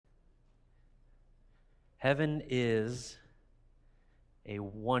Heaven is a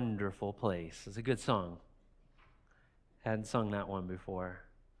wonderful place. It's a good song. Hadn't sung that one before.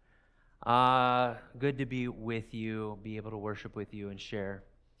 Good to be with you, be able to worship with you and share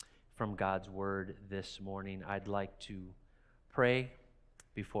from God's Word this morning. I'd like to pray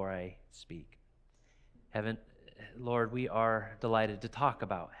before I speak. Lord, we are delighted to talk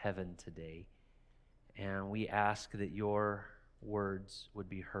about heaven today, and we ask that your words would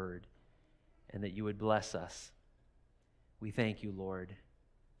be heard and that you would bless us. We thank you, Lord,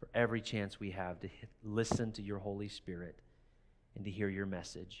 for every chance we have to listen to your Holy Spirit and to hear your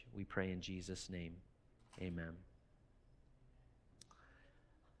message. We pray in Jesus' name. Amen.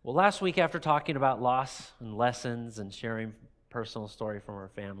 Well, last week after talking about loss and lessons and sharing personal story from our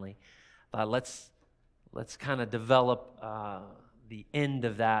family, let's kind of develop the end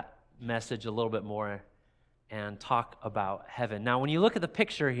of that message a little bit more and talk about heaven. Now, when you look at the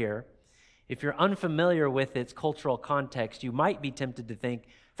picture here, if you're unfamiliar with its cultural context, you might be tempted to think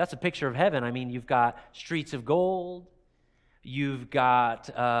that's a picture of heaven. I mean, you've got streets of gold, you've got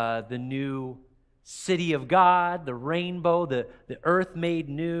the new city of God, the rainbow, the earth made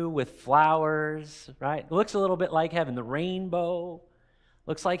new with flowers, right? It looks a little bit like heaven. The rainbow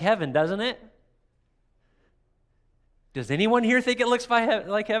looks like heaven, doesn't it? Does anyone here think it looks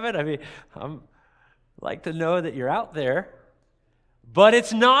like heaven? I mean, I'd like to know that you're out there. But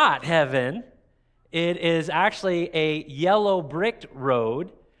it's not heaven. It is actually a yellow bricked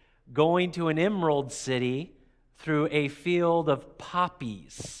road going to an emerald city through a field of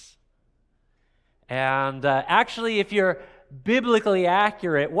poppies. And actually, if you're biblically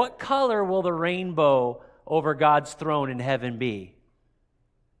accurate, what color will the rainbow over God's throne in heaven be?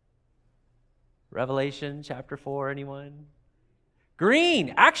 Revelation chapter 4, anyone?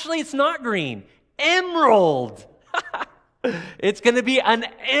 Green. Actually, it's not green. Emerald. It's going to be an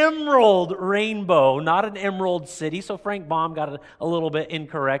emerald rainbow, not an emerald city. So Frank Baum got a little bit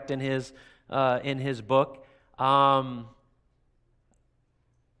incorrect in his book.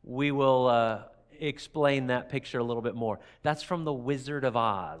 We will explain that picture a little bit more. That's from The Wizard of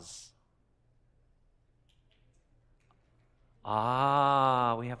Oz. We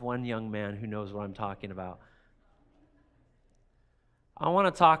have one young man who knows what I'm talking about. I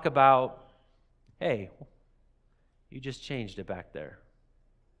want to talk about, hey, you just changed it back there.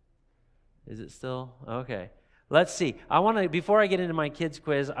 Is it still? Okay. Let's see. Before I get into my kids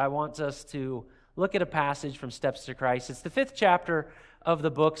quiz, I want us to look at a passage from Steps to Christ. It's the 5th chapter of the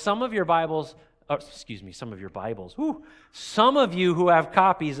book. Some of you who have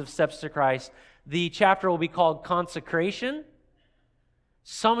copies of Steps to Christ, the chapter will be called Consecration.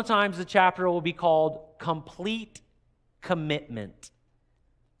 Sometimes the chapter will be called Complete Commitment.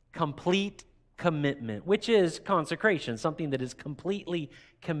 Complete commitment, which is consecration, something that is completely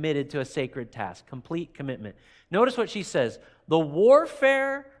committed to a sacred task. Complete commitment. Notice what she says. The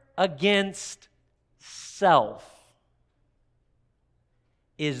warfare against self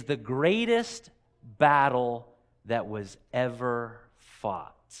is the greatest battle that was ever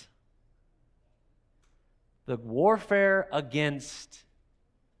fought. The warfare against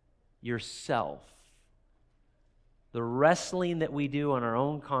yourself. The wrestling that we do on our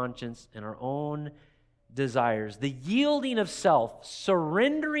own conscience and our own desires. The yielding of self,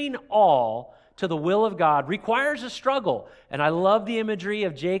 surrendering all to the will of God, requires a struggle. And I love the imagery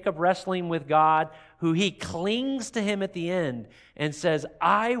of Jacob wrestling with God, who he clings to him at the end and says,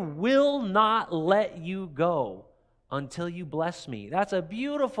 I will not let you go until you bless me. That's a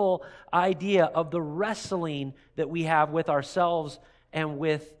beautiful idea of the wrestling that we have with ourselves and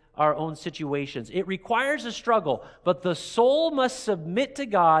with our own situations. It requires a struggle, but the soul must submit to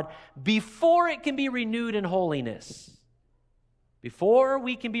God before it can be renewed in holiness. Before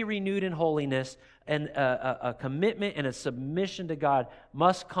we can be renewed in holiness, and a commitment and a submission to God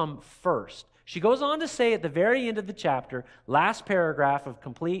must come first. She goes on to say at the very end of the chapter, last paragraph of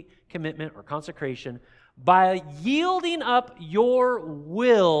complete commitment or consecration, by yielding up your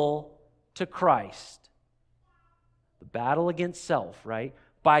will to Christ. The battle against self, right?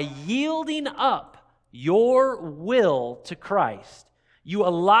 By yielding up your will to Christ, you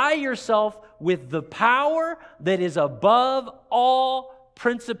ally yourself with the power that is above all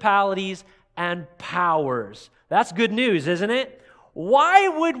principalities and powers. That's good news, isn't it? Why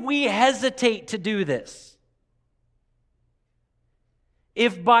would we hesitate to do this?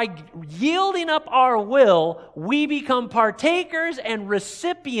 If by yielding up our will, we become partakers and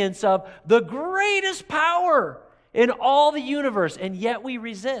recipients of the greatest power in all the universe, and yet we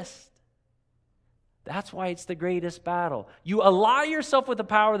resist. That's why it's the greatest battle. You ally yourself with the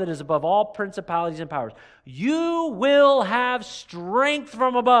power that is above all principalities and powers. You will have strength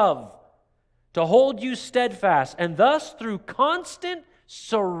from above to hold you steadfast, and thus through constant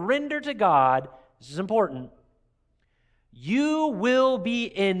surrender to God, this is important, you will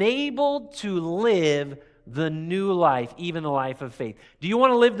be enabled to live the new life, even the life of faith. Do you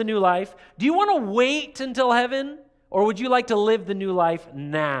want to live the new life? Do you want to wait until heaven? Or would you like to live the new life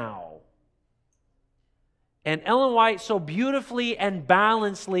now? And Ellen White so beautifully and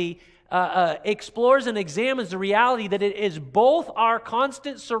balancedly explores and examines the reality that it is both our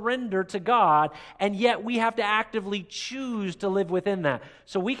constant surrender to God, and yet we have to actively choose to live within that.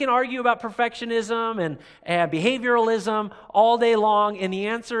 So we can argue about perfectionism and behavioralism all day long, and the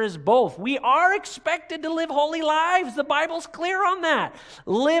answer is both. We are expected to live holy lives. The Bible's clear on that.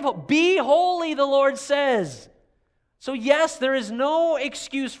 Be holy, the Lord says. So yes, there is no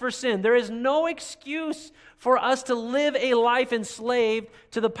excuse for sin. There is no excuse for us to live a life enslaved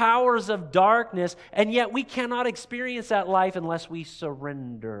to the powers of darkness, and yet we cannot experience that life unless we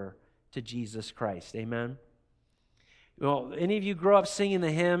surrender to Jesus Christ. Amen? Well, any of you grow up singing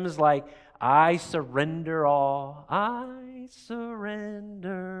the hymns like, I surrender all, I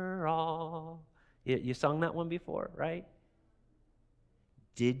surrender all. You sung that one before, right?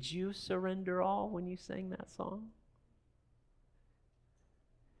 Did you surrender all when you sang that song?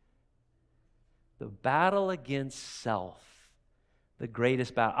 The battle against self, the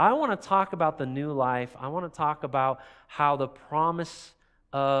greatest battle. I want to talk about the new life. I want to talk about how the promise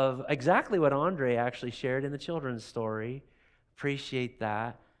of exactly what Andre actually shared in the children's story, appreciate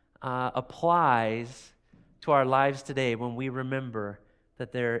that, applies to our lives today when we remember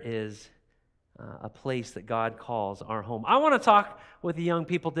that there is a place that God calls our home. I want to talk with the young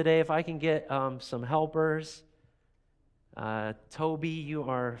people today. If I can get some helpers. Toby, you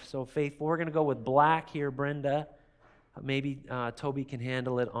are so faithful. We're going to go with black here, Brenda. Maybe Toby can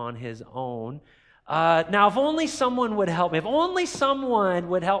handle it on his own. Now, if only someone would help me. If only someone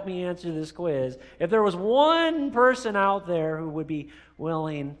would help me answer this quiz. If there was one person out there who would be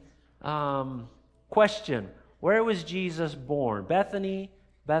willing. Question, where was Jesus born? Bethany,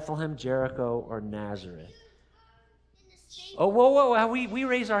 Bethlehem, Jericho, or Nazareth? Oh, whoa. We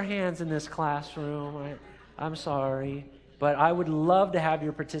raise our hands in this classroom. I'm sorry. But I would love to have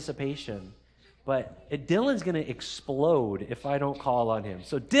your participation. But Dylan's going to explode if I don't call on him.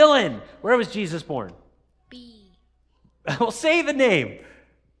 So Dylan, where was Jesus born? B. Well, say the name.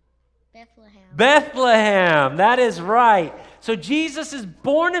 Bethlehem. Bethlehem. That is right. So Jesus is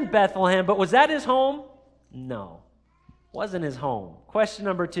born in Bethlehem, but was that his home? No. Wasn't his home. Question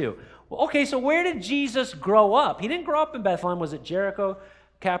number 2. Well, okay, so where did Jesus grow up? He didn't grow up in Bethlehem. Was it Jericho,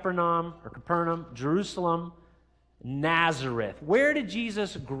 Capernaum, Jerusalem, Nazareth? Where did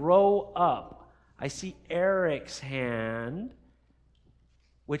Jesus grow up? I see Eric's hand,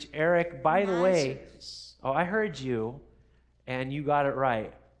 which Eric, by the way, I heard you, and you got it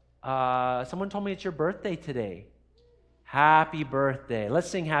right. Someone told me it's your birthday today. Happy birthday. Let's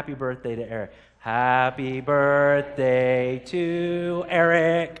sing happy birthday to Eric. Happy birthday to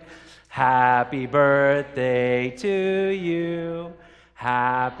Eric. Happy birthday to you.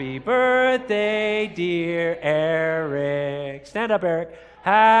 Happy birthday, dear Eric. Stand up, Eric.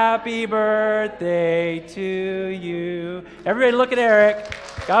 Happy birthday to you. Everybody look at Eric.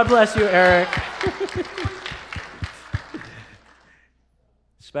 God bless you, Eric.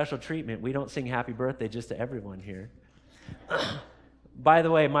 Special treatment. We don't sing happy birthday just to everyone here. By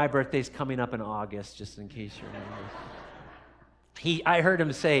the way, my birthday's coming up in August, just in case you remember. I heard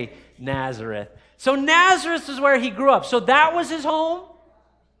him say Nazareth. So Nazareth is where he grew up. So that was his home?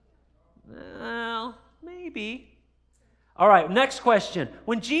 Well, maybe. All right, next question.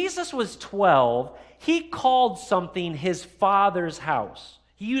 When Jesus was 12, he called something his Father's house.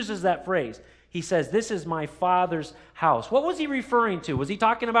 He uses that phrase. He says, this is my Father's house. What was he referring to? Was he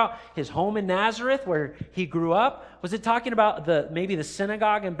talking about his home in Nazareth where he grew up? Was it talking about maybe the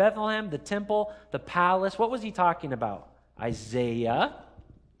synagogue in Bethlehem, the temple, the palace? What was he talking about? Isaiah?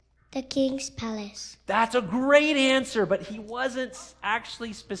 The king's palace. That's a great answer, but he wasn't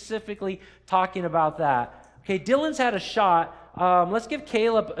actually specifically talking about that. Okay, Dylan's had a shot. Let's give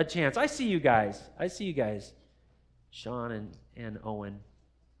Caleb a chance. I see you guys. Sean and Owen.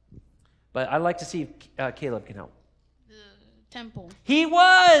 But I'd like to see if Caleb can help. The temple. He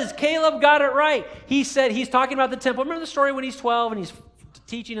was! Caleb got it right. He said he's talking about the temple. Remember the story when he's 12 and he's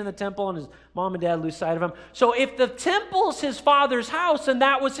teaching in the temple and his mom and dad lose sight of him? So if the temple's his father's house, then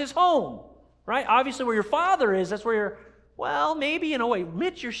that was his home, right? Obviously where your father is, that's where you're, well, maybe in a way.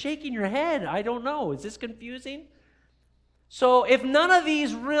 Mitch, you're shaking your head. I don't know. Is this confusing? So if none of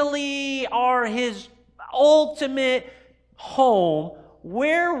these really are his ultimate home,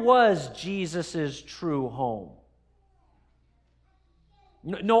 where was Jesus' true home?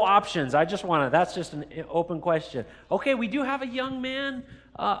 No options. That's just an open question. Okay, we do have a young man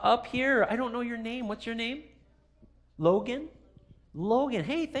up here. I don't know your name. What's your name? Logan? Logan.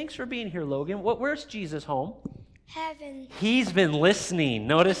 Hey, thanks for being here, Logan. Where's Jesus' home? Heaven. He's been listening.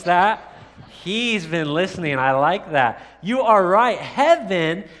 Notice that? He's been listening. I like that. You are right.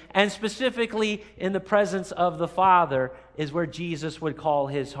 Heaven, and specifically in the presence of the Father, is where Jesus would call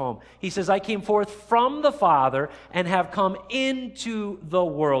his home. He says, I came forth from the Father and have come into the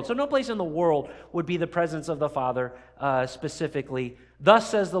world. So no place in the world would be the presence of the Father specifically. Thus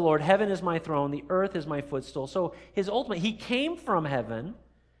says the Lord, heaven is my throne, the earth is my footstool. So he came from heaven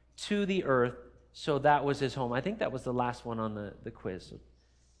to the earth, so that was his home. I think that was the last one on the quiz. So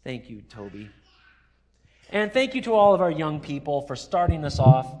thank you, Toby. And thank you to all of our young people for starting us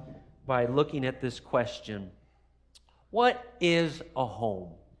off by looking at this question. What is a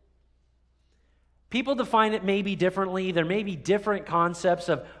home? People define it maybe differently. There may be different concepts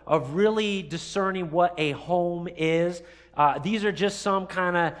of really discerning what a home is. These are just some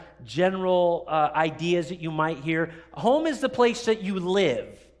kind of general ideas that you might hear. Home is the place that you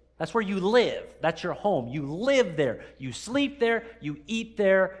live. That's where you live. That's your home. You live there. You sleep there. You eat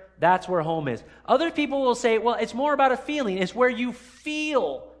there. That's where home is. Other people will say, well, it's more about a feeling. It's where you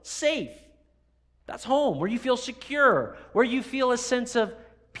feel safe. That's home, where you feel secure, where you feel a sense of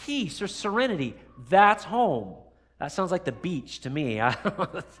peace or serenity. That's home. That sounds like the beach to me. I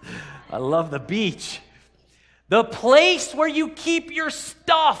love the beach. The place where you keep your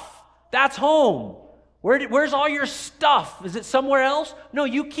stuff, that's home. Where's all your stuff? Is it somewhere else? No,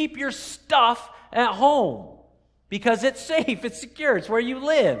 you keep your stuff at home because it's safe, it's secure, it's where you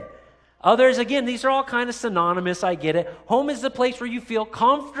live. Others, again, these are all kind of synonymous, I get it. Home is the place where you feel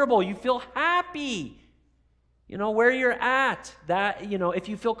comfortable, you feel happy. Where you're at, that, if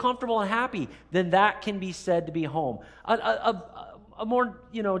you feel comfortable and happy, then that can be said to be home. A more,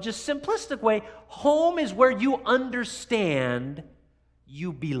 just simplistic way, home is where you understand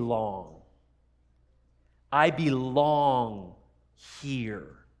you belong. I belong here.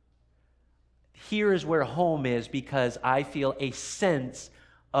 Here is where home is because I feel a sense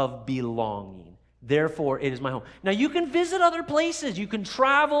of belonging. Therefore, it is my home. Now, you can visit other places. You can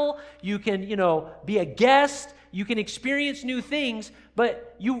travel. You can, be a guest. You can experience new things.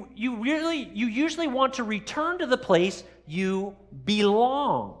 But you usually want to return to the place you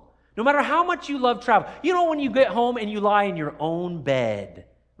belong. No matter how much you love travel. When you get home and you lie in your own bed,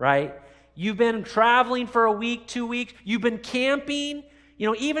 right? You've been traveling for a week, 2 weeks. You've been camping.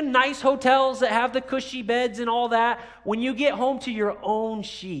 Even nice hotels that have the cushy beds and all that. When you get home to your own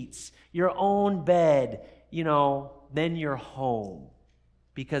sheets, your own bed, then you're home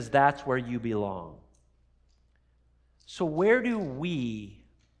because that's where you belong. So where do we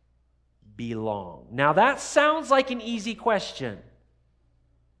belong? Now that sounds like an easy question.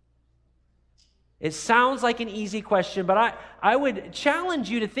 It sounds like an easy question, but I would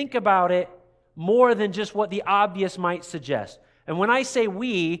challenge you to think about it more than just what the obvious might suggest. And when I say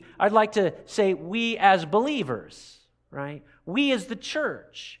we, I'd like to say we as believers, right? We as the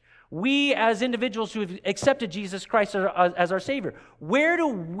church. We as individuals who have accepted Jesus Christ as our Savior. Where do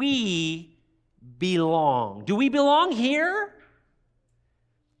we belong? Do we belong here?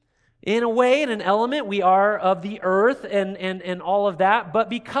 In a way, in an element, we are of the earth and all of that. But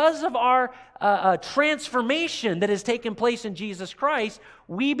because of our transformation that has taken place in Jesus Christ,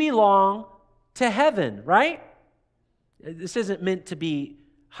 we belong to heaven, right? This isn't meant to be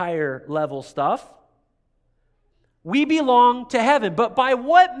higher level stuff. We belong to heaven. But by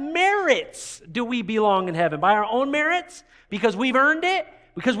what merits do we belong in heaven? By our own merits? Because we've earned it?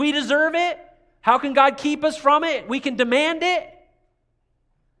 Because we deserve it? How can God keep us from it? We can demand it?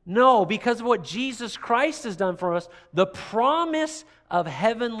 No, because of what Jesus Christ has done for us, the promise of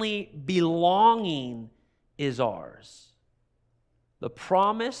heavenly belonging is ours. The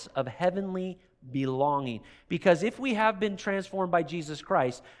promise of heavenly belonging. Because if we have been transformed by Jesus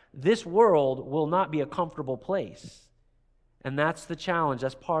Christ, this world will not be a comfortable place. And that's the challenge.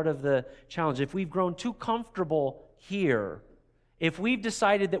 That's part of the challenge. If we've grown too comfortable here, if we've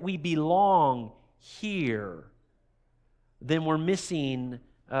decided that we belong here, then we're missing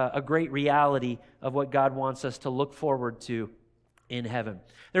a great reality of what God wants us to look forward to in heaven.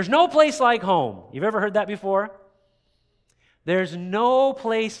 There's no place like home. You've ever heard that before? There's no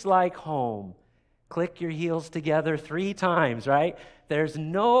place like home. Click your heels together 3 times, right? There's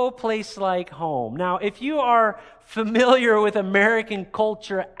no place like home. Now, if you are familiar with American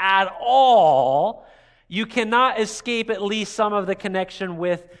culture at all, you cannot escape at least some of the connection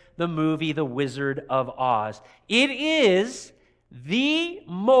with the movie The Wizard of Oz. It is the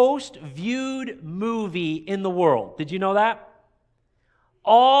most viewed movie in the world. Did you know that?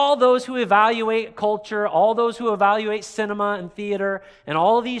 all those who evaluate culture, all those who evaluate cinema and theater, and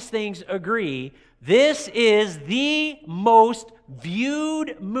all of these things agree, this is the most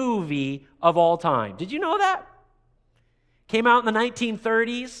viewed movie of all time. Did you know that? Came out in the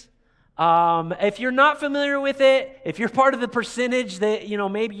 1930s. If you're not familiar with it, if you're part of the percentage that,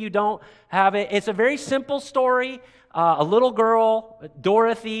 maybe you don't have it, it's a very simple story. A little girl,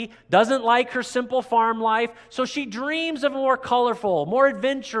 Dorothy, doesn't like her simple farm life, so she dreams of a more colorful, more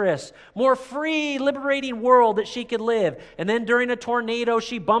adventurous, more free, liberating world that she could live. And then during a tornado,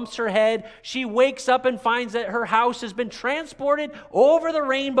 she bumps her head. She wakes up and finds that her house has been transported over the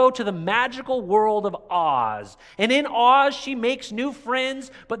rainbow to the magical world of Oz. And in Oz, she makes new friends,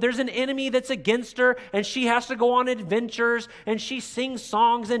 but there's an enemy that's against her, and she has to go on adventures, and she sings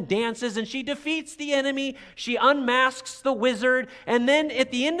songs and dances, and she defeats the enemy. She unmasks the wizard, and then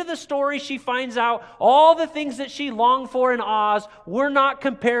at the end of the story, she finds out all the things that she longed for in Oz were not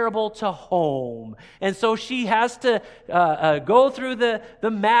comparable to home. And so she has to go through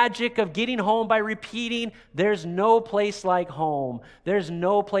the magic of getting home by repeating, "There's no place like home. There's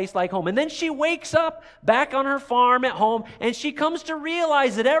no place like home." And then she wakes up back on her farm at home, and she comes to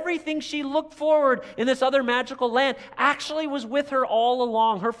realize that everything she looked forward in this other magical land actually was with her all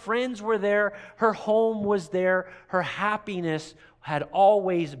along. Her friends were there. Her home was there. Her happiness had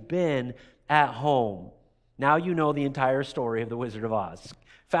always been at home. Now you know the entire story of The Wizard of Oz.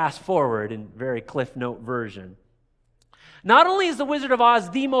 Fast forward in very Cliff Note version. Not only is The Wizard of Oz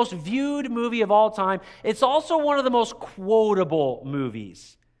the most viewed movie of all time, it's also one of the most quotable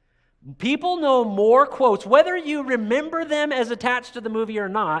movies. People know more quotes, whether you remember them as attached to the movie or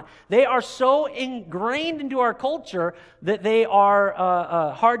not. They are so ingrained into our culture that they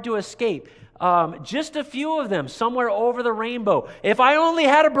are hard to escape. Just a few of them, "Somewhere over the rainbow." "If I only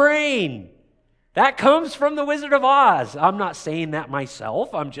had a brain." That comes from The Wizard of Oz. I'm not saying that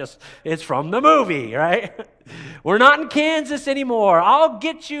myself. It's from the movie, right? "We're not in Kansas anymore. I'll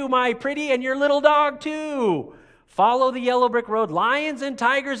get you, my pretty, and your little dog too. Follow the yellow brick road. Lions and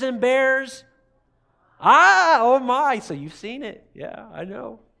tigers and bears." Oh my. So you've seen it. Yeah, I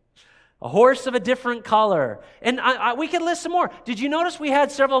know. "A horse of a different color." And we could list some more. Did you notice we had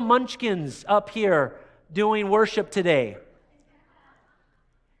several munchkins up here doing worship today?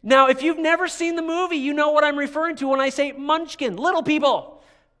 Now, if you've never seen the movie, you know what I'm referring to when I say munchkin. Little people.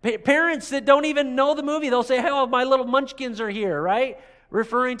 Parents that don't even know the movie, they'll say, "Oh, my little munchkins are here," right?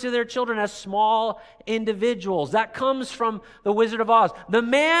 Referring to their children as small individuals. That comes from The Wizard of Oz. The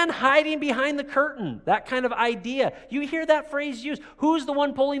man hiding behind the curtain, that kind of idea. You hear that phrase used. Who's the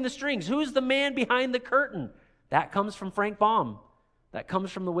one pulling the strings? Who's the man behind the curtain? That comes from Frank Baum. That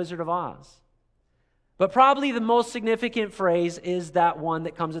comes from The Wizard of Oz. But probably the most significant phrase is that one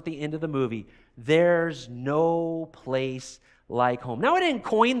that comes at the end of the movie. "There's no place like home." Now, I didn't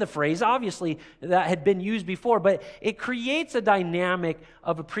coin the phrase. Obviously, that had been used before, but it creates a dynamic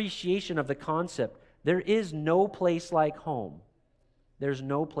of appreciation of the concept. There is no place like home. There's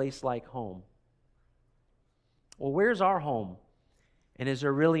no place like home. Well, where's our home? And is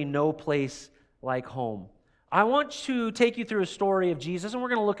there really no place like home? I want to take you through a story of Jesus, and we're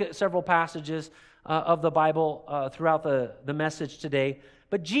going to look at several passages of the Bible throughout the message today.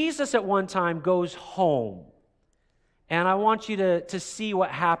 But Jesus at one time goes home. And I want you to see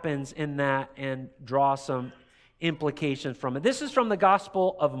what happens in that and draw some implications from it. This is from the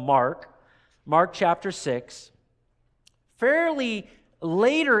Gospel of Mark, Mark chapter 6. Fairly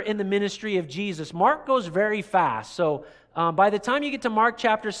later in the ministry of Jesus, Mark goes very fast. So by the time you get to Mark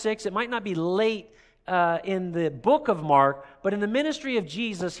chapter 6, it might not be late in the book of Mark, but in the ministry of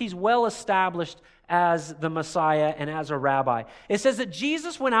Jesus, he's well established as the Messiah and as a rabbi. It says that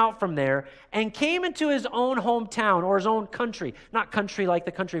Jesus went out from there and came into his own hometown or his own country. Not country like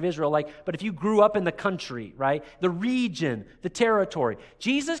the country of Israel, but if you grew up in the country, right? The region, the territory.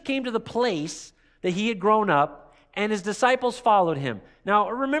 Jesus came to the place that he had grown up, and his disciples followed him. Now,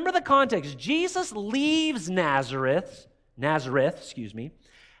 remember the context. Jesus leaves Nazareth, as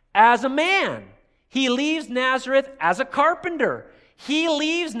a man. He leaves Nazareth as a carpenter. He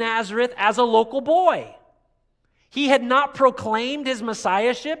leaves Nazareth as a local boy. He had not proclaimed his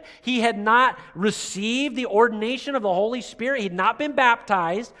messiahship. He had not received the ordination of the Holy Spirit. He had not been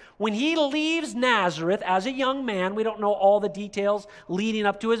baptized. When he leaves Nazareth as a young man, we don't know all the details leading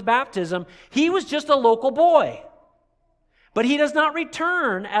up to his baptism, he was just a local boy. But he does not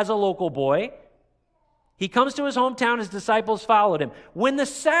return as a local boy. He comes to his hometown, his disciples followed him. When the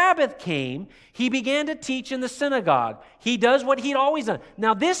Sabbath came, he began to teach in the synagogue. He does what he'd always done.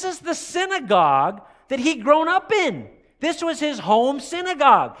 Now, this is the synagogue that he'd grown up in. This was his home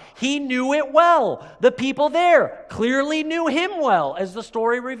synagogue. He knew it well. The people there clearly knew him well, as the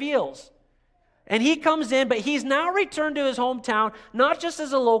story reveals. And he comes in, but he's now returned to his hometown, not just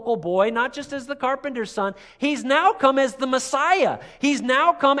as a local boy, not just as the carpenter's son. He's now come as the Messiah. He's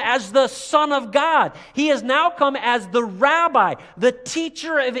now come as the Son of God. He has now come as the rabbi, the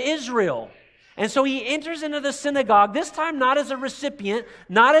teacher of Israel. And so he enters into the synagogue, this time not as a recipient,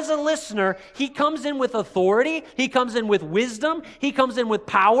 not as a listener. He comes in with authority. He comes in with wisdom. He comes in with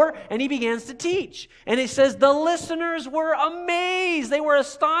power, and he begins to teach. And it says the listeners were amazed. They were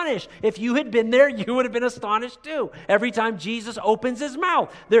astonished. If you had been there, you would have been astonished too. Every time Jesus opens his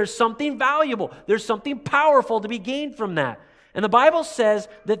mouth, there's something valuable. There's something powerful to be gained from that. And the Bible says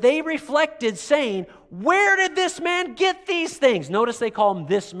that they reflected, saying, where did this man get these things? Notice they call him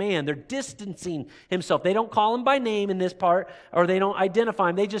this man. They're distancing himself. They don't call him by name in this part, or they don't identify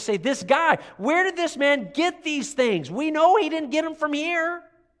him. They just say, this guy, where did this man get these things? We know he didn't get them from here.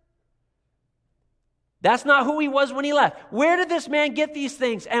 That's not who he was when he left. Where did this man get these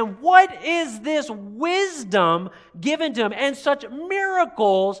things? And what is this wisdom given to him? And such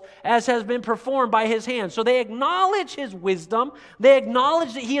miracles as has been performed by his hands. So they acknowledge his wisdom. They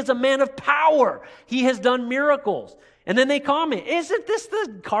acknowledge that he is a man of power. He has done miracles. And then they comment, isn't this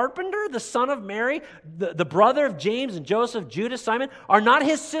the carpenter, the son of Mary, the brother of James and Joseph, Judas, Simon? Are not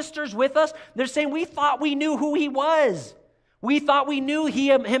his sisters with us? They're saying, we thought we knew who he was. We thought we knew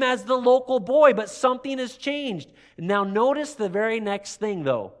him as the local boy, but something has changed. Now notice the very next thing,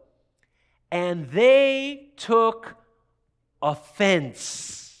 though. And they took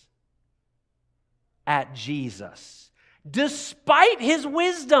offense at Jesus. Despite his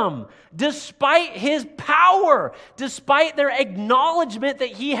wisdom, despite his power, despite their acknowledgement that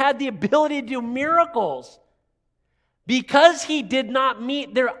he had the ability to do miracles, because he did not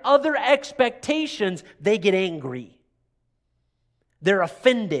meet their other expectations, they get angry. They're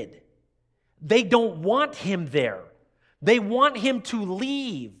offended. They don't want him there. They want him to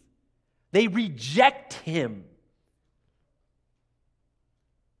leave. They reject him.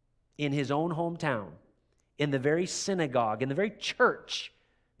 In his own hometown, in the very synagogue, in the very church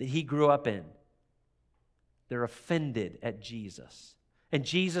that he grew up in, they're offended at Jesus. And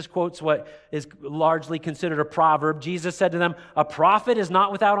Jesus quotes what is largely considered a proverb. Jesus said to them, a prophet is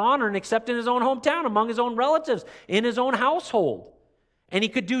not without honor except in his own hometown, among his own relatives, in his own household. And he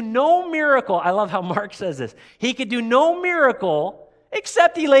could do no miracle. I love how Mark says this. He could do no miracle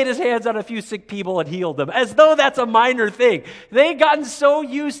except he laid his hands on a few sick people and healed them, as though that's a minor thing. They'd gotten so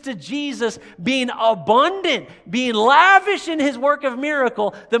used to Jesus being abundant, being lavish in his work of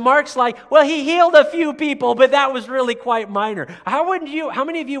miracle, that Mark's like, well, he healed a few people, but that was really quite minor. How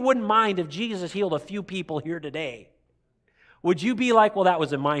many of you wouldn't mind if Jesus healed a few people here today? Would you be like, well, that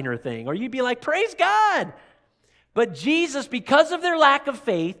was a minor thing? Or you'd be like, praise God. But Jesus, because of their lack of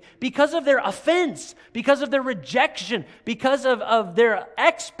faith, because of their offense, because of their rejection, because of their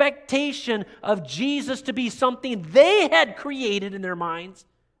expectation of Jesus to be something they had created in their minds,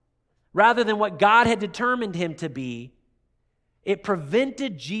 rather than what God had determined him to be, it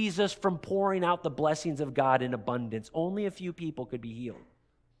prevented Jesus from pouring out the blessings of God in abundance. Only a few people could be healed.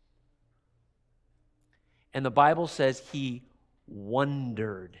 And the Bible says he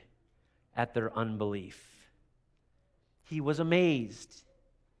wondered at their unbelief. He was amazed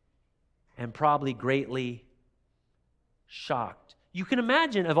and probably greatly shocked. You can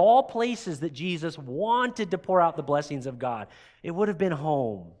imagine, of all places that Jesus wanted to pour out the blessings of God, it would have been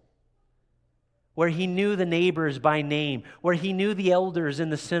home, where he knew the neighbors by name, where he knew the elders in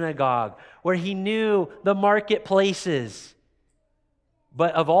the synagogue, where he knew the marketplaces.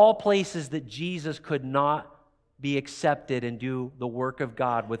 But of all places that Jesus could not be accepted and do the work of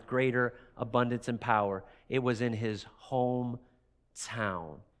God with greater abundance and power, it was in his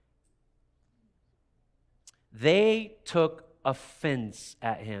hometown. They took offense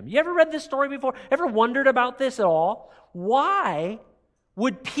at him. You ever read this story before? Ever wondered about this at all? Why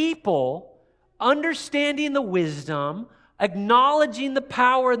would people, understanding the wisdom, acknowledging the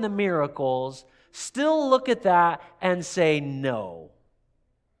power and the miracles, still look at that and say, no,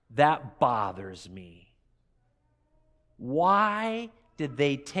 that bothers me? Why did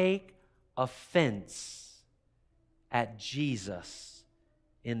they take offense at Jesus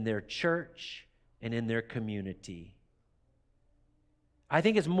in their church and in their community? I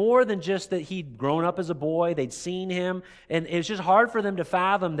think it's more than just that he'd grown up as a boy, they'd seen him, and it's just hard for them to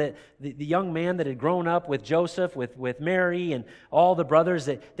fathom that the young man that had grown up with Joseph, with Mary, and all the brothers,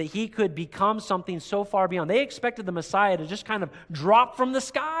 that he could become something so far beyond. They expected the Messiah to just kind of drop from the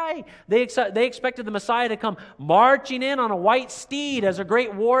sky. They expected the Messiah to come marching in on a white steed as a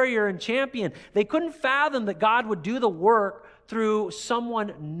great warrior and champion. They couldn't fathom that God would do the work through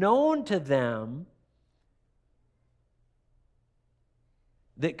someone known to them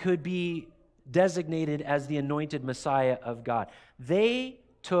that could be designated as the anointed Messiah of God. They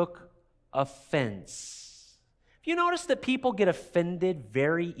took offense. Have you noticed that people get offended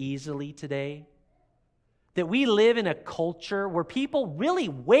very easily today? That we live in a culture where people really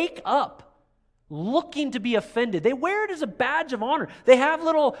wake up looking to be offended. They wear it as a badge of honor. They have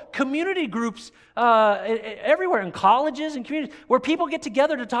little community groups everywhere in colleges and communities where people get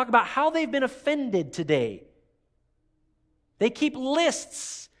together to talk about how they've been offended today. They keep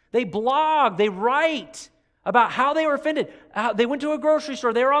lists, they blog, they write about how they were offended. They went to a grocery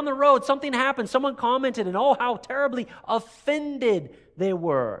store, they were on the road, something happened, someone commented, and oh, how terribly offended they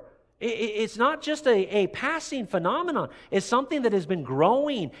were. It's not just a passing phenomenon. It's something that has been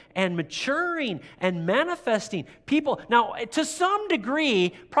growing and maturing and manifesting. People, now, to some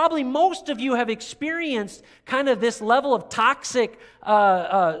degree, probably most of you have experienced kind of this level of toxic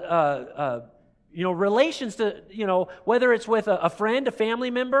relations to, whether it's with a friend, a family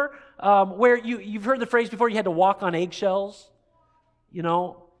member, where you've heard the phrase before, you had to walk on eggshells,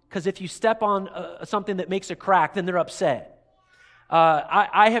 because if you step on something that makes a crack, then they're upset.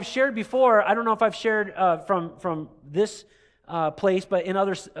 I have shared before, I don't know if I've shared from this place, but in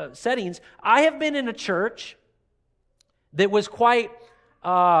other settings, I have been in a church that was quite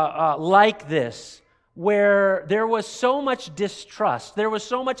like this, where there was so much distrust, there was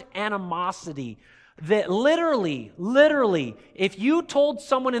so much animosity, that literally, if you told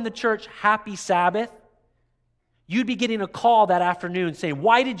someone in the church, Happy Sabbath, you'd be getting a call that afternoon saying,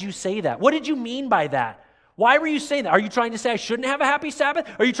 why did you say that? What did you mean by that? Why were you saying that? Are you trying to say I shouldn't have a happy Sabbath?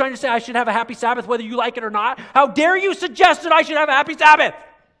 Are you trying to say I should have a happy Sabbath whether you like it or not? How dare you suggest that I should have a happy Sabbath?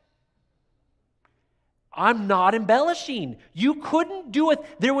 I'm not embellishing. You couldn't do it.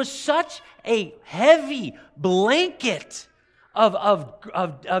 There was such a heavy blanket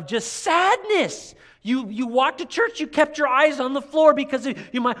of just sadness. You walked to church, you kept your eyes on the floor because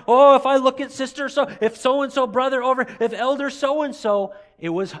you might, if I look at sister so, if so-and-so brother over, if elder so-and-so, it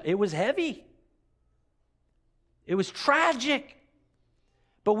was heavy. It was tragic.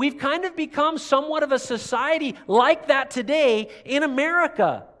 But we've kind of become somewhat of a society like that today in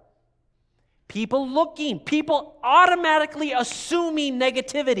America. People automatically assuming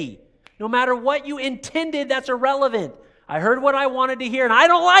negativity. No matter what you intended, that's irrelevant. I heard what I wanted to hear, and I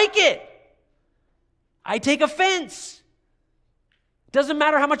don't like it. I take offense. Doesn't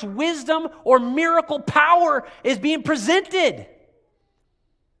matter how much wisdom or miracle power is being presented.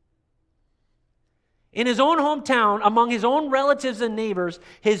 In his own hometown, among his own relatives and neighbors,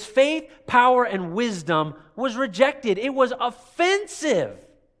 his faith, power, and wisdom was rejected. It was offensive.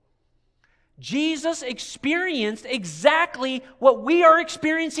 Jesus experienced exactly what we are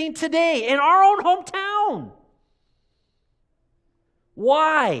experiencing today in our own hometown.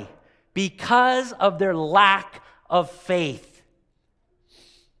 Why? Because of their lack of faith.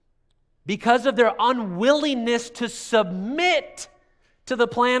 Because of their unwillingness to submit to the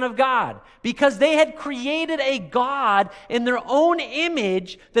plan of God. Because they had created a God in their own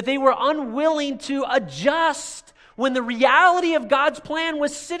image that they were unwilling to adjust when the reality of God's plan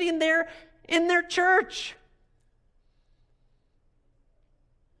was sitting there in their church.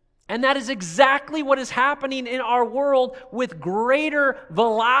 And that is exactly what is happening in our world with greater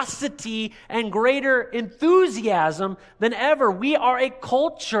velocity and greater enthusiasm than ever. We are a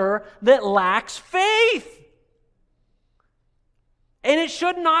culture that lacks faith. And it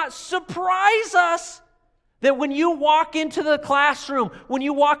should not surprise us that when you walk into the classroom, when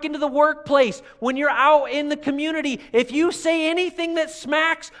you walk into the workplace, when you're out in the community, if you say anything that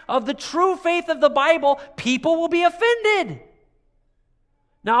smacks of the true faith of the Bible, people will be offended.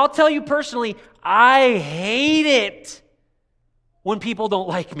 Now, I'll tell you personally, I hate it when people don't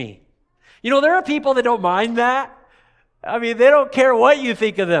like me. There are people that don't mind that. I mean, they don't care what you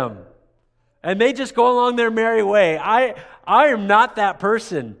think of them. And they just go along their merry way. I am not that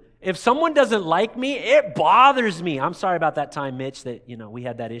person. If someone doesn't like me, it bothers me. I'm sorry about that time, Mitch, that, we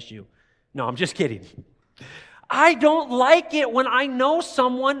had that issue. No, I'm just kidding. I don't like it when I know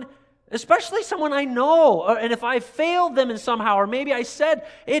someone Especially someone I know, and if I failed them in somehow, or maybe I said,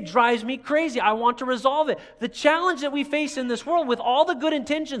 it drives me crazy, I want to resolve it. The challenge that we face in this world, with all the good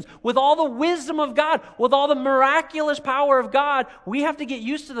intentions, with all the wisdom of God, with all the miraculous power of God, we have to get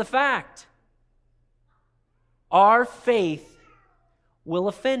used to the fact our faith will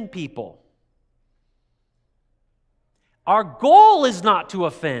offend people. Our goal is not to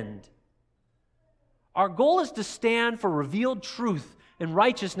offend. Our goal is to stand for revealed truth and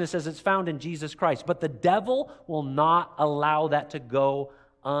righteousness as it's found in Jesus Christ. But the devil will not allow that to go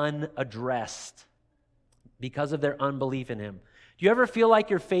unaddressed because of their unbelief in him. Do you ever feel like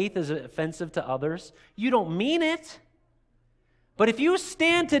your faith is offensive to others? You don't mean it. But if you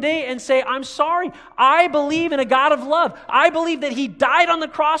stand today and say, I'm sorry, I believe in a God of love. I believe that He died on the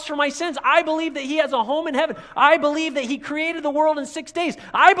cross for my sins. I believe that He has a home in heaven. I believe that He created the world in 6 days.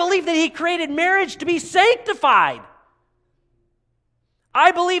 I believe that He created marriage to be sanctified.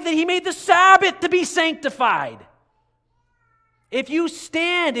 I believe that He made the Sabbath to be sanctified. If you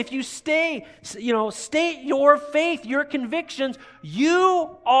stand, if you stay, state your faith, your convictions,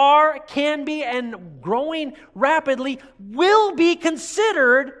 you can be, and growing rapidly, will be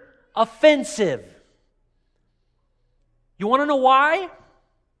considered offensive. You want to know why?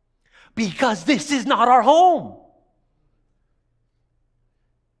 Because this is not our home.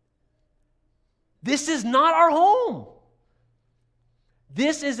 This is not our home.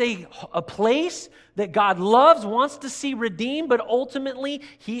 This is a place that God loves, wants to see redeemed, but ultimately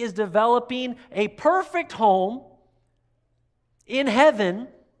He is developing a perfect home in heaven.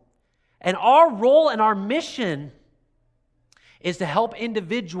 And our role and our mission is to help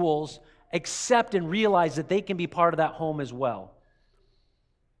individuals accept and realize that they can be part of that home as well.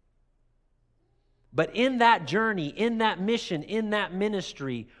 But in that journey, in that mission, in that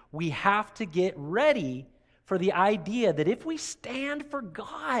ministry, we have to get ready for the idea that if we stand for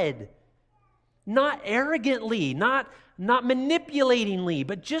God, not arrogantly, not manipulatingly,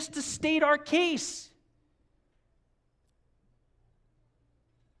 but just to state our case,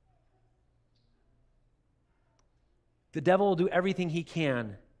 the devil will do everything he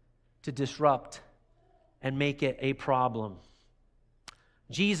can to disrupt and make it a problem.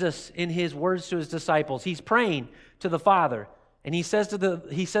 Jesus, in His words to His disciples, He's praying to the Father, and He says to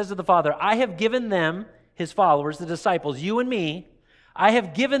the Father, I have given them, His followers, the disciples, you and me, I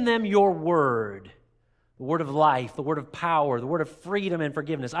have given them your word, the word of life, the word of power, the word of freedom and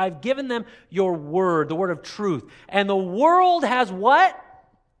forgiveness. I've given them your word, the word of truth. And the world has what?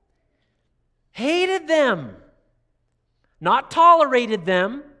 Hated them, not tolerated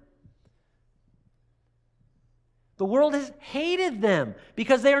them. The world has hated them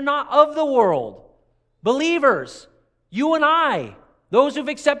because they are not of the world. Believers, you and I, those who've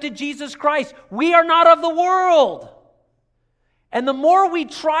accepted Jesus Christ, we are not of the world. And the more we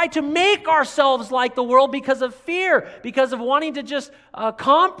try to make ourselves like the world because of fear, because of wanting to just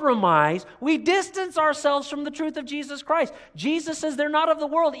compromise, we distance ourselves from the truth of Jesus Christ. Jesus says they're not of the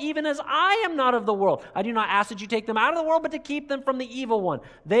world, even as I am not of the world. I do not ask that you take them out of the world, but to keep them from the evil one.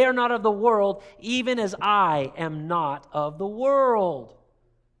 They are not of the world, even as I am not of the world.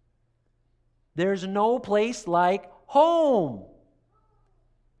 There's no place like home.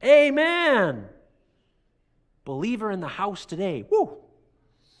 Amen. Believer in the house today. Woo!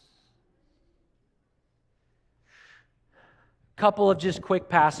 Couple of just quick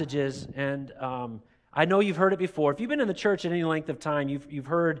passages, and I know you've heard it before. If you've been in the church at any length of time, you've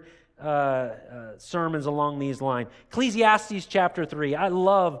heard sermons along these lines. Ecclesiastes chapter 3. I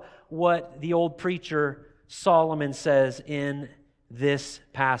love what the old preacher Solomon says in this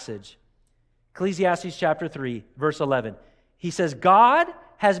passage. Ecclesiastes chapter 3, verse 11. He says, God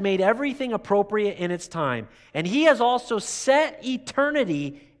has made everything appropriate in its time, and He has also set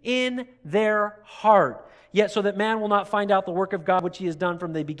eternity in their heart, yet so that man will not find out the work of God which He has done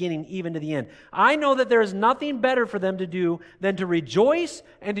from the beginning even to the end. I know that there is nothing better for them to do than to rejoice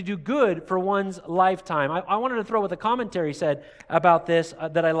and to do good for one's lifetime. I wanted to throw what the commentary said about this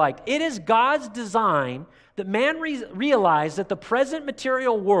that I liked. It is God's design that man realize that the present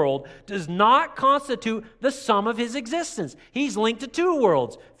material world does not constitute the sum of his existence. He's linked to two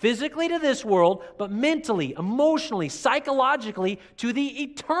worlds, physically to this world, but mentally, emotionally, psychologically to the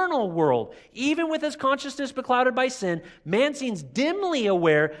eternal world. Even with his consciousness beclouded by sin, man seems dimly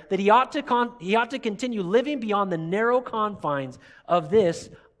aware that he ought to continue living beyond the narrow confines of this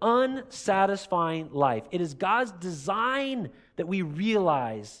unsatisfying life. It is God's design that we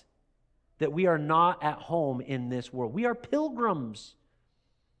realize that we are not at home in this world. We are pilgrims.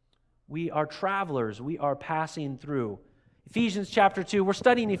 We are travelers. We are passing through. Ephesians chapter 2. We're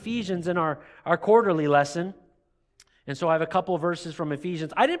studying Ephesians in our quarterly lesson. And so I have a couple of verses from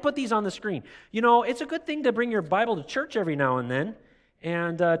Ephesians. I didn't put these on the screen. You know, it's a good thing to bring your Bible to church every now and then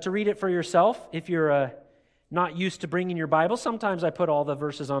and to read it for yourself if you're not used to bringing your Bible. Sometimes I put all the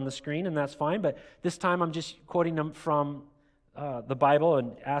verses on the screen, and that's fine. But this time I'm just quoting them from the Bible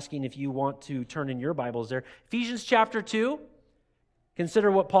and asking if you want to turn in your Bibles there. Ephesians chapter 2.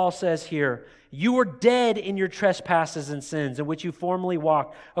 Consider what Paul says here. You were dead in your trespasses and sins, in which you formerly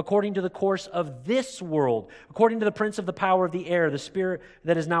walked, according to the course of this world, according to the prince of the power of the air, the spirit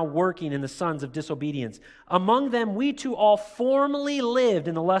that is now working in the sons of disobedience. Among them we too all formerly lived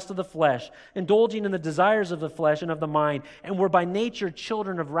in the lust of the flesh, indulging in the desires of the flesh and of the mind, and were by nature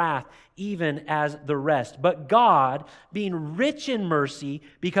children of wrath, even as the rest. But God, being rich in mercy,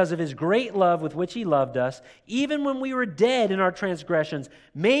 because of His great love with which He loved us, even when we were dead in our transgressions,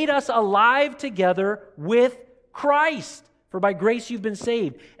 made us alive together with Christ. For by grace you've been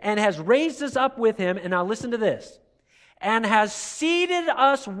saved, and has raised us up with Him, and now listen to this, and has seated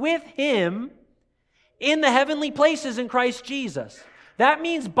us with Him in the heavenly places in Christ Jesus. That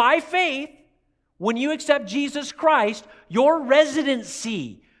means by faith, when you accept Jesus Christ, your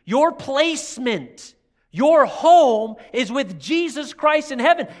residency, your placement, your home is with Jesus Christ in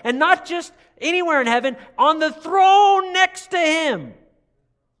heaven. And not just anywhere in heaven, on the throne next to Him.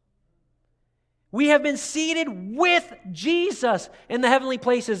 We have been seated with Jesus in the heavenly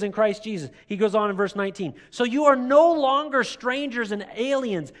places in Christ Jesus. He goes on in verse 19. So you are no longer strangers and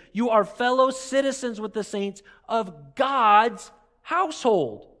aliens. You are fellow citizens with the saints of God's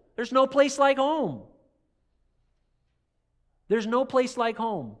household. There's no place like home. There's no place like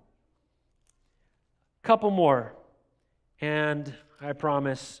home. Couple more, and I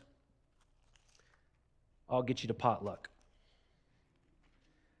promise I'll get you to potluck.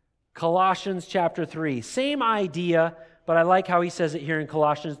 Colossians chapter 3. Same idea, but I like how he says it here in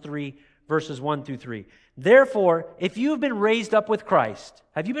Colossians 3, verses 1 through 3. Therefore, if you've been raised up with Christ,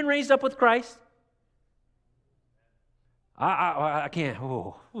 have you been raised up with Christ? I can't.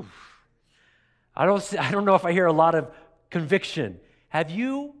 I don't know if I hear a lot of conviction. Have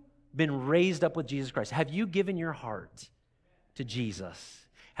you been raised up with Jesus Christ? Have you given your heart to Jesus?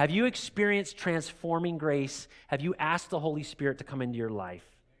 Have you experienced transforming grace? Have you asked the Holy Spirit to come into your life?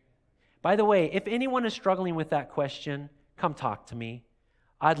 By the way, if anyone is struggling with that question, come talk to me.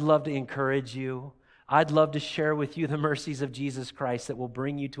 I'd love to encourage you. I'd love to share with you the mercies of Jesus Christ that will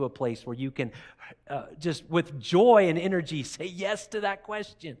bring you to a place where you can just with joy and energy say yes to that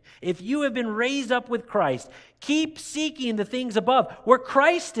question. If you have been raised up with Christ, keep seeking the things above, where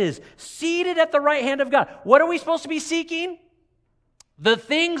Christ is, seated at the right hand of God. What are we supposed to be seeking? The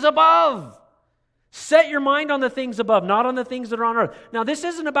things above. Set your mind on the things above, not on the things that are on earth. Now, this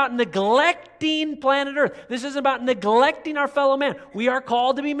isn't about neglecting planet Earth. This isn't about neglecting our fellow man. We are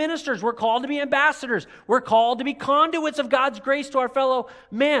called to be ministers. We're called to be ambassadors. We're called to be conduits of God's grace to our fellow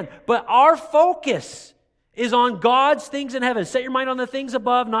man. But our focus is on God's things in heaven. Set your mind on the things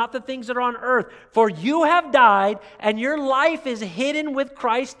above, not the things that are on earth. For you have died, and your life is hidden with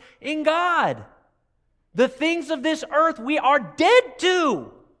Christ in God. The things of this earth we are dead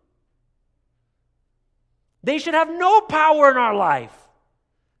to. They should have no power in our life.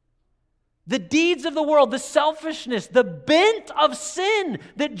 The deeds of the world, the selfishness, the bent of sin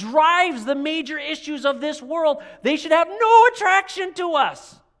that drives the major issues of this world, they should have no attraction to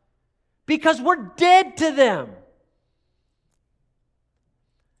us because we're dead to them.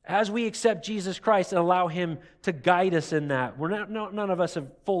 As we accept Jesus Christ and allow Him to guide us in that, none of us have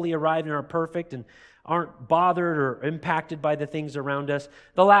fully arrived and are perfect and aren't bothered or impacted by the things around us.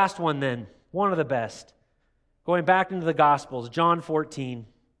 The last one then, one of the best. Going back into the Gospels, John 14.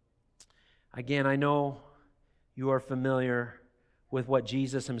 Again, I know you are familiar with what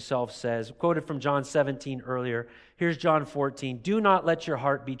Jesus Himself says. Quoted from John 17 earlier. Here's John 14. Do not let your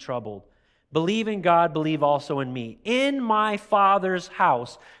heart be troubled. Believe in God, believe also in me. In my Father's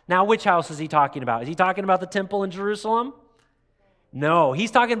house. Now, which house is He talking about? Is He talking about the temple in Jerusalem? No,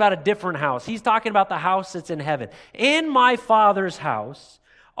 He's talking about a different house. He's talking about the house that's in heaven. In my Father's house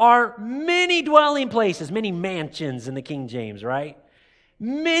are many dwelling places, many mansions in the King James, right?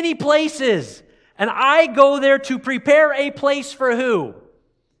 Many places. And I go there to prepare a place for who?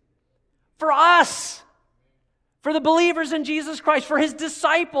 For us. For the believers in Jesus Christ, for His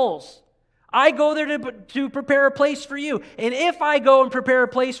disciples. I go there to prepare a place for you. And if I go and prepare a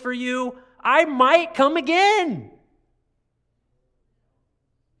place for you, I might come again.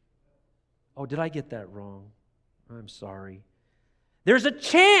 Oh, did I get that wrong? I'm sorry. There's a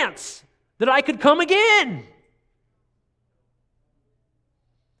chance that I could come again.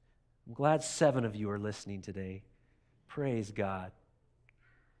 I'm glad 7 of you are listening today. Praise God.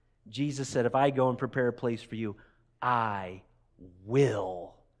 Jesus said, if I go and prepare a place for you, I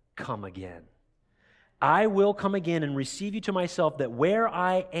will come again. I will come again and receive you to myself, that where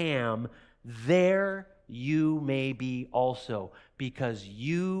I am, there you may be also, because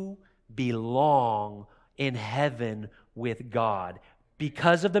you belong in heaven with God.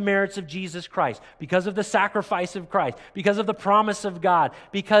 Because of the merits of Jesus Christ, because of the sacrifice of Christ, because of the promise of God,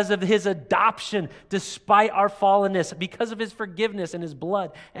 because of his adoption despite our fallenness, because of his forgiveness and his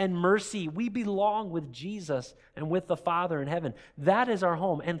blood and mercy, we belong with Jesus and with the Father in heaven. That is our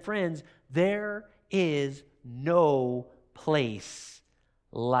home. And friends, there is no place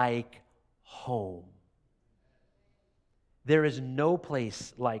like home. There is no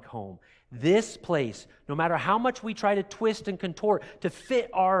place like home. This place, no matter how much we try to twist and contort to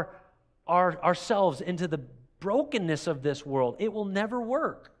fit ourselves into the brokenness of this world, it will never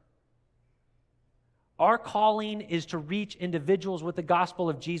work. Our calling is to reach individuals with the gospel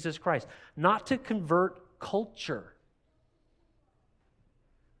of Jesus Christ, not to convert culture.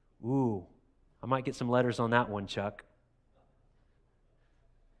 Ooh, I might get some letters on that one, Chuck.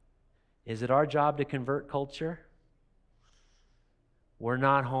 Is it our job to convert culture? We're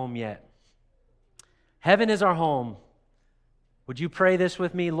not home yet. Heaven is our home. Would you pray this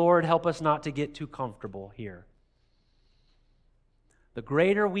with me? Lord, help us not to get too comfortable here. The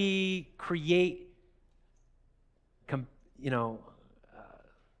greater we create,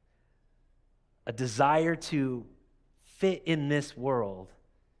 a desire to fit in this world,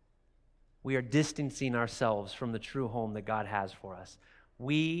 we are distancing ourselves from the true home that God has for us.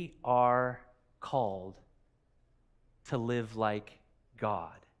 We are called to live like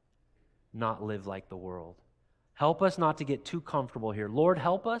God, not live like the world. Help us not to get too comfortable here. Lord,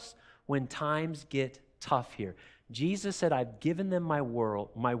 help us when times get tough here. Jesus said, I've given them my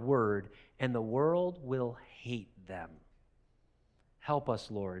word, and the world will hate them. Help us,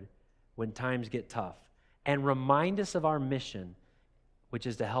 Lord, when times get tough. And remind us of our mission, which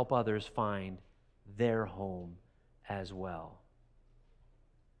is to help others find their home as well.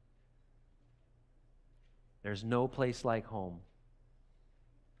 There's no place like home.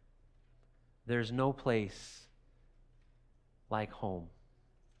 There's no place like home.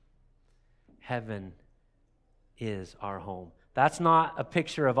 Heaven is our home. That's not a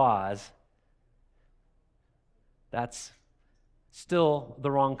picture of Oz. That's still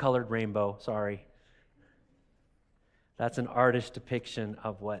the wrong colored rainbow, sorry. That's an artist's depiction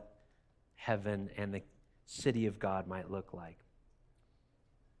of what heaven and the city of God might look like.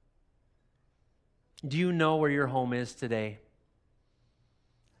 Do you know where your home is today?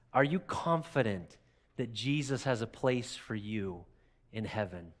 Are you confident that Jesus has a place for you in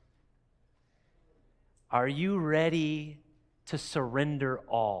heaven? Are you ready to surrender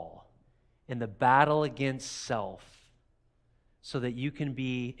all in the battle against self so that you can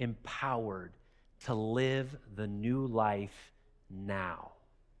be empowered to live the new life now?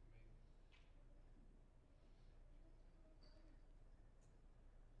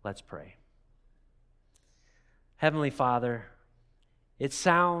 Let's pray. Heavenly Father, it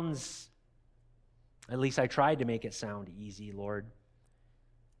sounds, at least I tried to make it sound easy, Lord.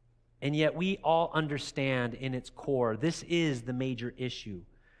 And yet we all understand in its core, this is the major issue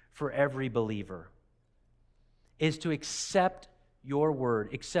for every believer, is to accept your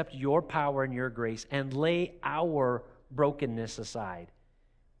word, accept your power and your grace, and lay our brokenness aside.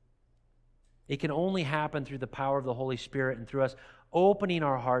 It can only happen through the power of the Holy Spirit and through us opening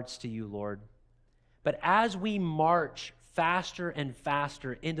our hearts to you, Lord. But as we march faster and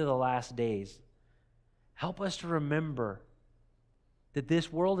faster into the last days, help us to remember that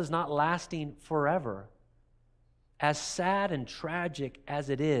this world is not lasting forever. As sad and tragic as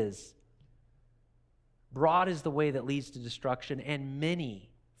it is, broad is the way that leads to destruction, and many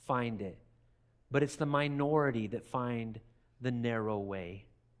find it. But it's the minority that find the narrow way.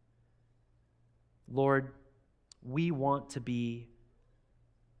 Lord, we want to be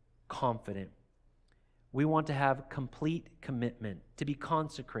confident. We want to have complete commitment, to be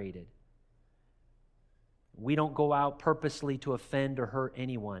consecrated. We don't go out purposely to offend or hurt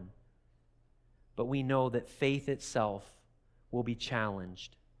anyone, but we know that faith itself will be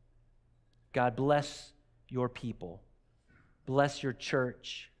challenged. God, bless your people. Bless your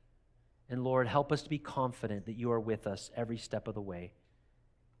church. And Lord, help us to be confident that you are with us every step of the way.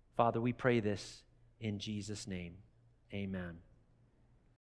 Father, we pray this in Jesus' name. Amen.